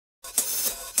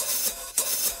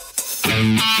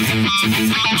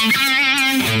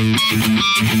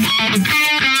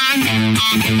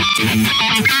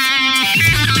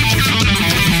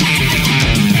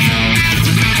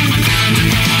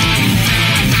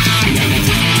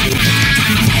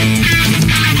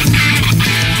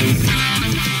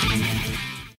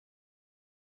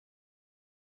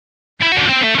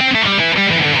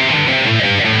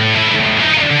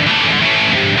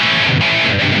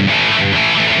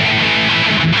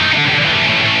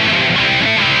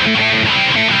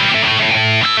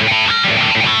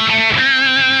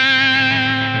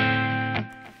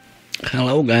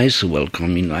Hello guys,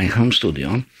 welcome in my home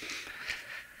studio.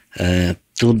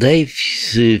 Today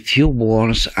few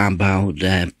words about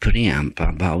the preamp,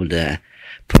 about the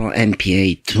Pro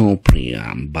MPA-II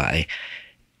preamp by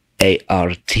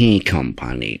ART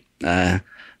company.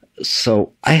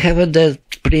 So I have that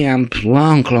preamp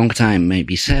long time,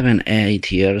 maybe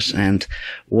 7-8 years, and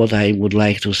what I would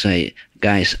like to say,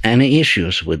 guys, any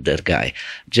issues with that guy,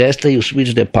 just you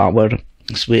switch the power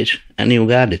switch and you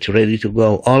got it ready to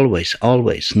go. Always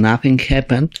nothing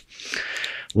happened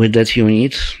with that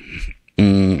unit.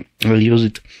 I'll use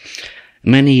it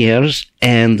many years,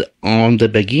 and on the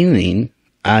beginning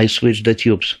I switched the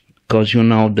tubes because you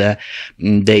know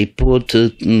they put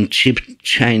cheap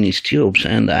Chinese tubes,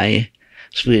 and I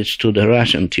switched to the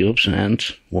Russian tubes and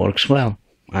works well.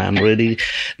 I'm really,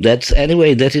 that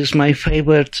is my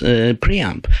favorite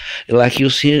preamp. Like you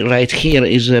see right here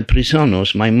is a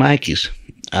Presonus. My mic is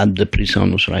at the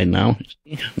Presonus right now.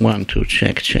 1, 2,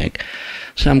 check.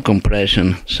 Some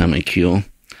compression, some EQ.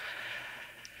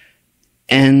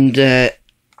 And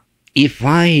if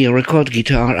I record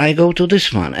guitar, I go to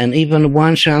this one. And even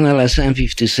one channel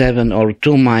SM57 or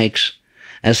two mics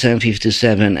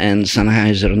SM57 and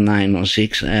Sennheiser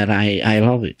 906, and I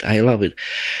love it. I love it.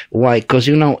 Why? Because,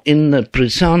 you know, in the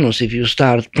Presonus, if you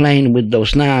start playing with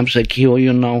those knobs, EQ,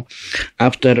 you know,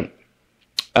 after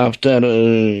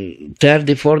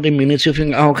 30-40 minutes you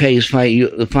think, okay, it's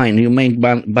fine, you make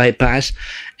bypass,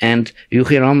 and you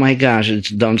hear, oh my gosh,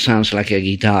 it don't sound like a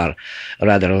guitar,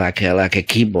 rather like a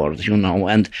keyboard, you know.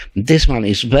 And this one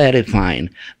is very fine,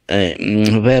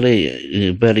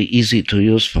 very easy to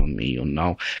use for me, you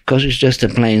know, because it's just a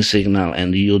plain signal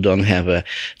and you don't have a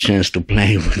chance to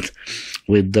play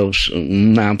with those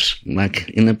knobs like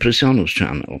in a Presonus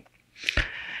channel.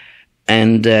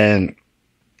 And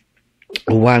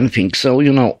one thing, so,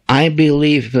 you know, I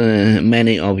believe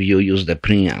many of you use the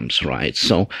preamps, right?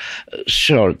 So,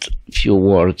 short few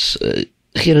words.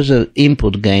 Here is an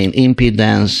input gain,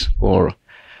 impedance for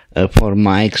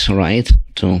mics, right?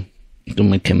 To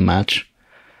make a match.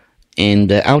 And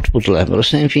the output level,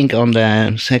 same thing on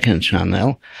the second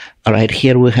channel. Right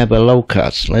here we have a low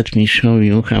cuts. Let me show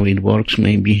you how it works.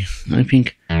 Maybe I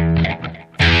think.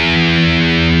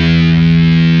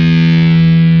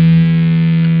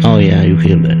 Oh yeah, you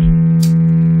hear that.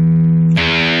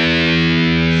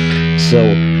 So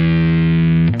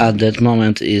at that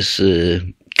moment is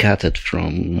cut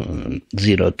from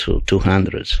 0 to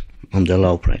 200 on the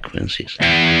low frequencies,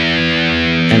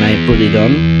 and I put it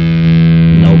on,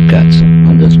 no cuts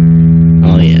on this.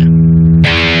 Oh yeah,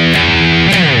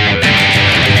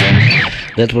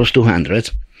 that was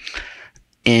 200.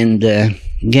 And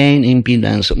gain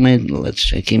impedance. Let's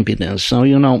check impedance. So,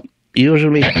 you know,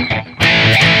 usually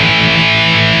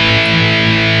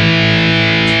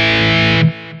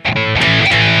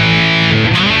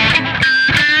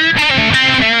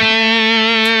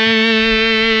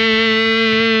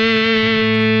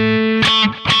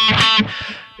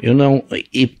you know,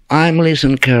 if I'm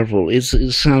listening careful, it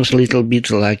sounds a little bit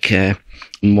like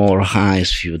more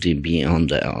highs few dB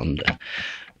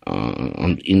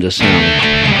in the sound.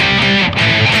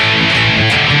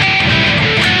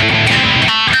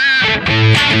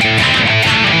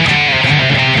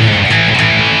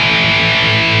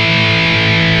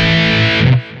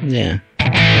 Yeah,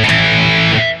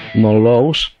 more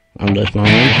lows on that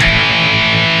moment.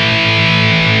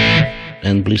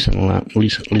 And listen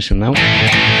now.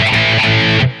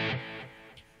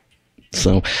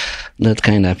 So that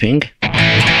kind of thing.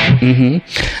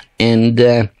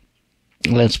 And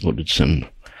let's put it some.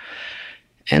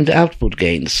 And the output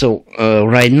gain. So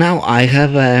right now I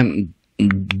have a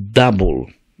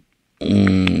dual,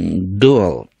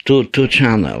 two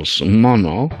channels,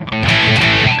 mono.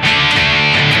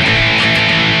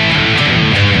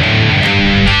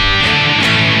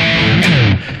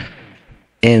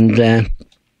 And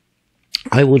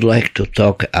I would like to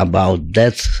talk about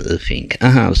that thing.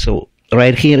 So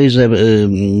right here is a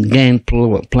gain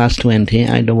plus 20.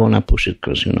 I don't want to push it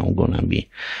because, you know, gonna be...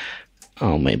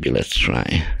 Oh, maybe let's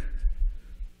try.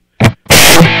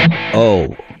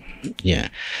 Oh, Yeah.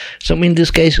 So in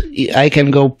this case, I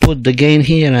can go put the gain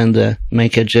here and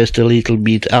make it just a little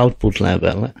bit output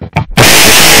level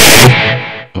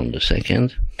on the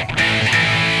second.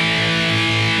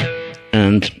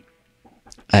 And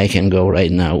I can go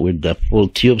right now with the full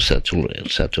tube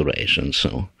saturation.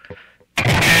 So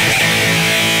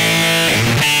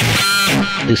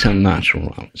this is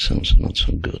unnatural. It sounds not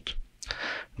so good.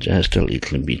 Just a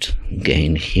little bit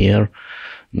gain here.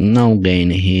 No gain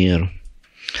here.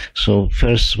 So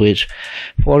first switch,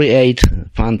 48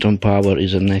 phantom power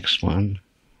is the next one.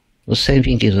 The same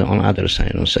thing is on other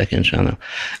side, on second channel.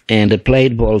 And the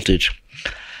plate voltage.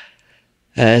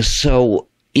 So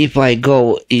if I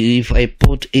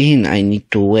put in, I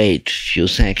need to wait a few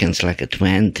seconds, like a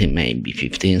 20, maybe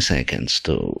 15 seconds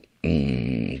to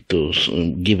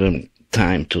give them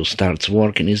time to start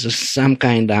working. It's some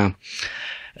kind of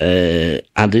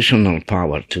additional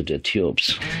power to the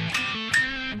tubes.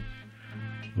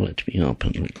 Let me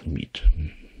open a little bit.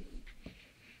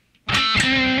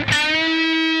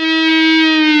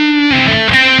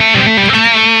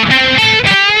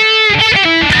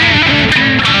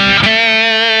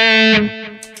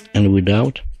 And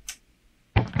without?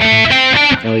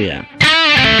 Oh yeah.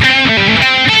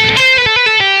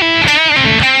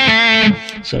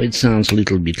 So it sounds a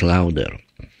little bit louder.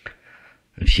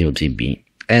 A few dB.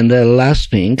 And the last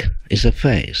thing is a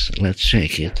phase. Let's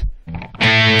check it.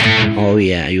 Oh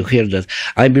yeah, you hear that?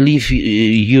 I believe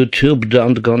YouTube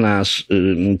don't gonna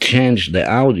change the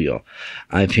audio.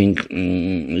 I think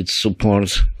it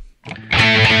supports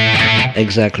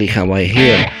exactly how I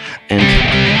hear. And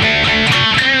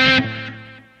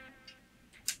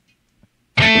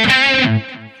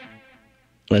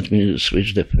let me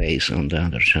switch the phase on the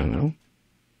other channel.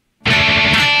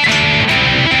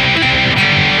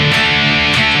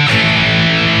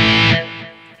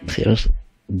 Here's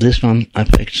this one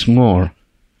affects more.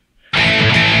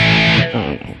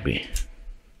 Oh, be.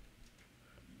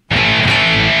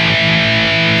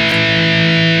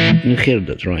 You hear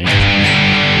that, right?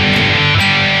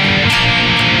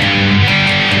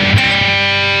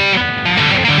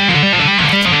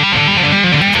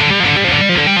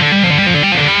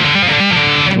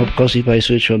 Of course, if I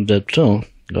switch on the two,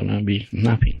 gonna be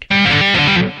nothing.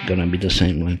 Gonna be the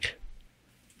same like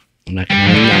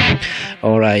nothing.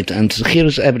 Alright, and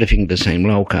here's everything the same,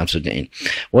 low cuts again.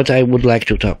 What I would like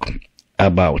to talk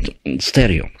about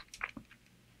stereo,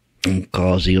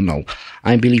 because you know,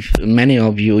 I believe many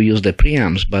of you use the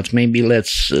preamps, but maybe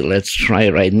let's try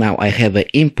right now. I have an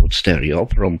input stereo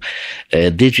from a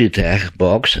Digitech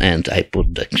box, and I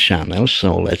put the channel,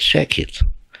 so let's check it.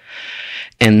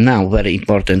 And now, very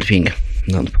important thing,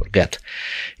 don't forget,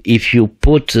 if you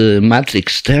put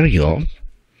matrix stereo,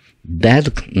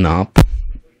 that knob,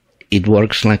 it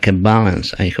works like a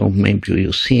balance. I hope maybe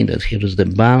you see that here is the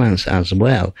balance as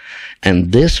well.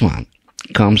 And this one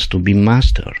comes to be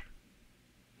master.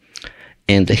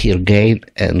 And here gain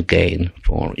and gain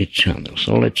for each channel.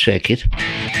 So let's check it.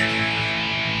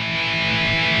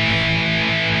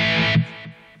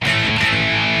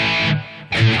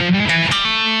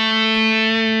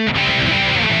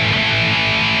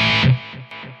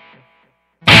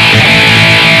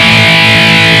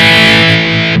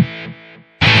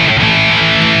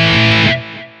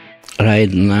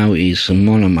 Right now is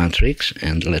mono matrix,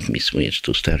 and let me switch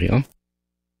to stereo.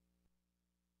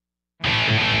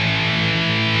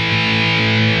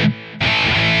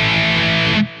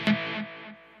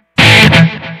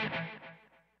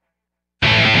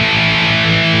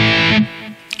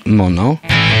 Mono.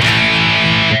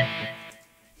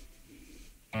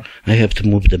 I have to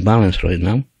move the balance right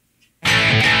now.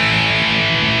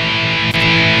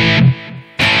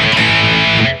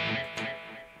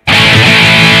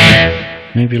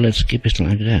 Maybe let's keep it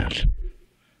like that.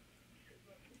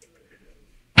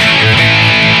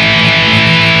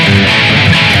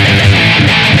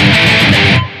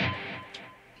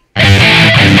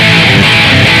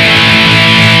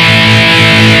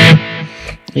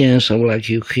 Yeah, so like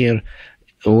you hear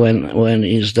when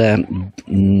is the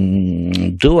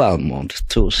dual mode,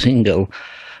 two single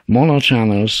mono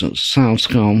channels, sounds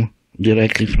come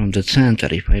directly from the center.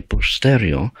 If I push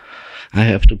stereo, I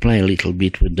have to play a little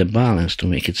bit with the balance to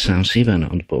make it sound even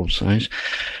on both sides,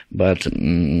 but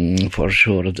for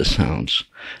sure the sounds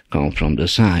come from the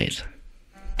side.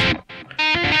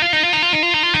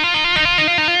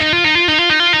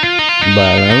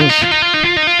 Balance.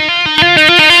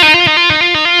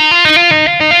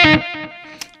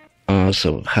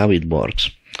 So how it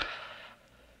works.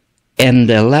 And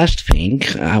the last thing,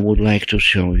 I would like to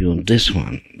show you this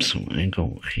one. So I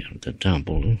go here, the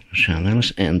double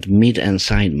channels and mid and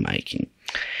side miking.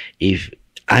 If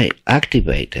I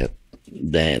activated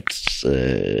that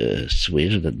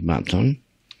switch, that button,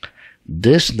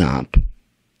 this knob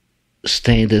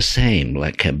stayed the same,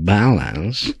 like a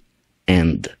balance,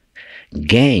 and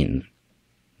gain.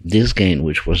 This gain,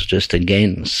 which was just a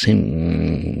gain,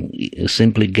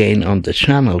 simply gain on the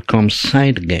channel, comes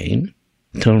side gain,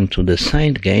 turn to the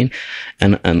side gain,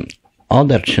 and an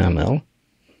other channel,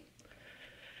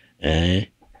 I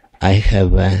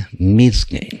have a mid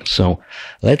gain. So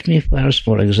let me first,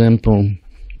 for example,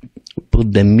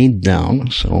 put the mid down.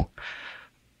 So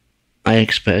I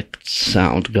expect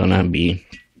sound gonna be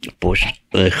pushed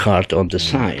hard on the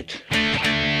side.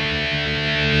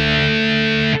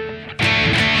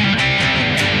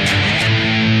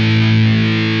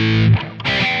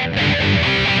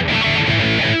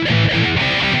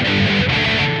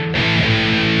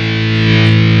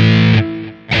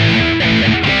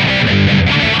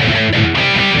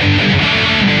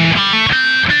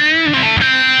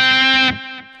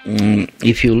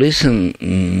 If you listen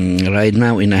right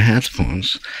now in the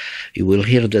headphones, you will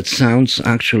hear that sounds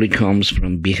actually comes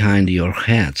from behind your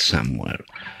head somewhere.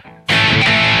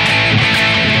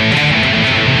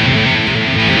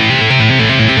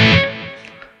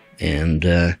 And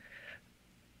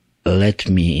let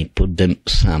me put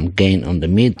some gain on the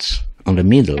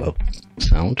middle of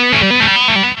sound.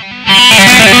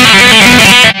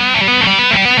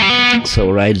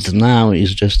 So right now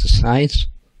is just the sides.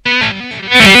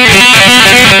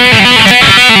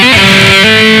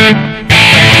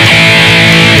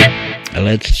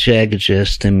 Let's check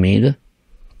just the mid.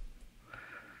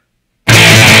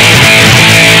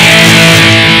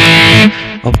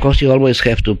 Of course, you always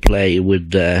have to play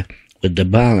with the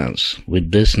balance,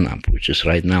 with this knob, which is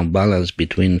right now balanced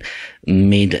between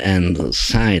mid and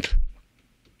side.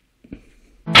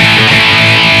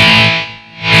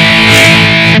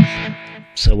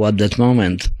 So at that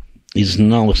moment is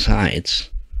no sides,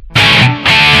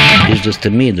 it's just the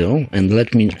middle, and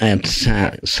let me add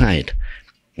side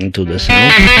into the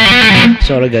sound.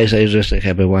 Sorry guys, I just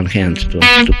have one hand to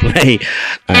play.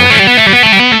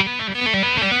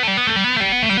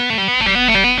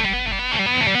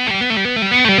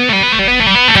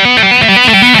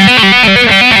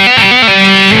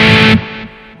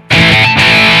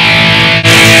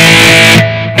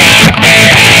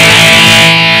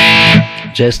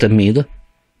 Just a mid.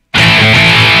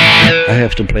 I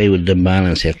have to play with the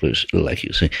balance, like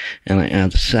you say, and I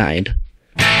add side.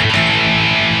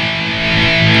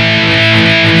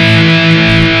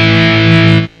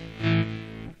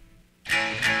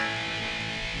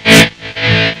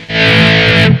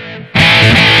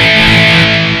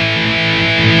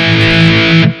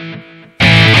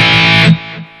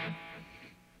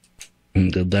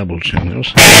 And the double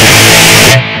channels.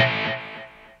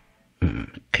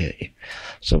 Okay,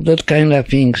 so that kind of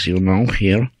things, you know,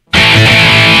 here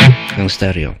and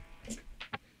stereo.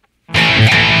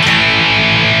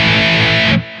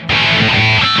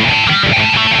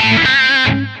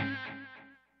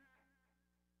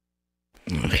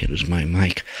 Here's my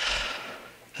mic.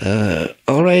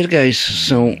 Alright guys,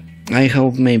 so I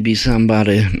hope maybe some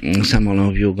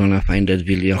of you gonna find that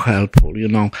video helpful. You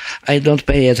know, I don't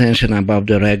pay attention about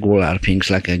the regular things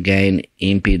like a gain,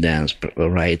 impedance,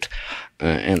 right,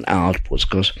 and outputs,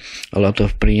 because a lot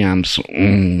of preamps,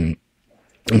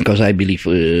 because I believe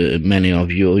many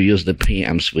of you use the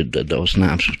preamps with those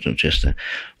knobs. Just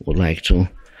would like to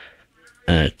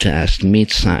test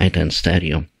mid, side, and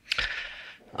stereo.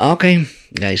 Okay,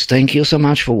 guys, thank you so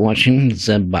much for watching.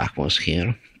 The back was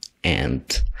here, and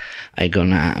I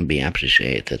gonna be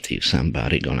appreciated if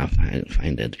somebody gonna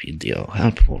find that video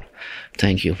helpful.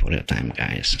 Thank you for your time,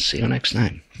 guys. See you next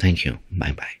time. Thank you.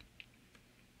 Bye bye.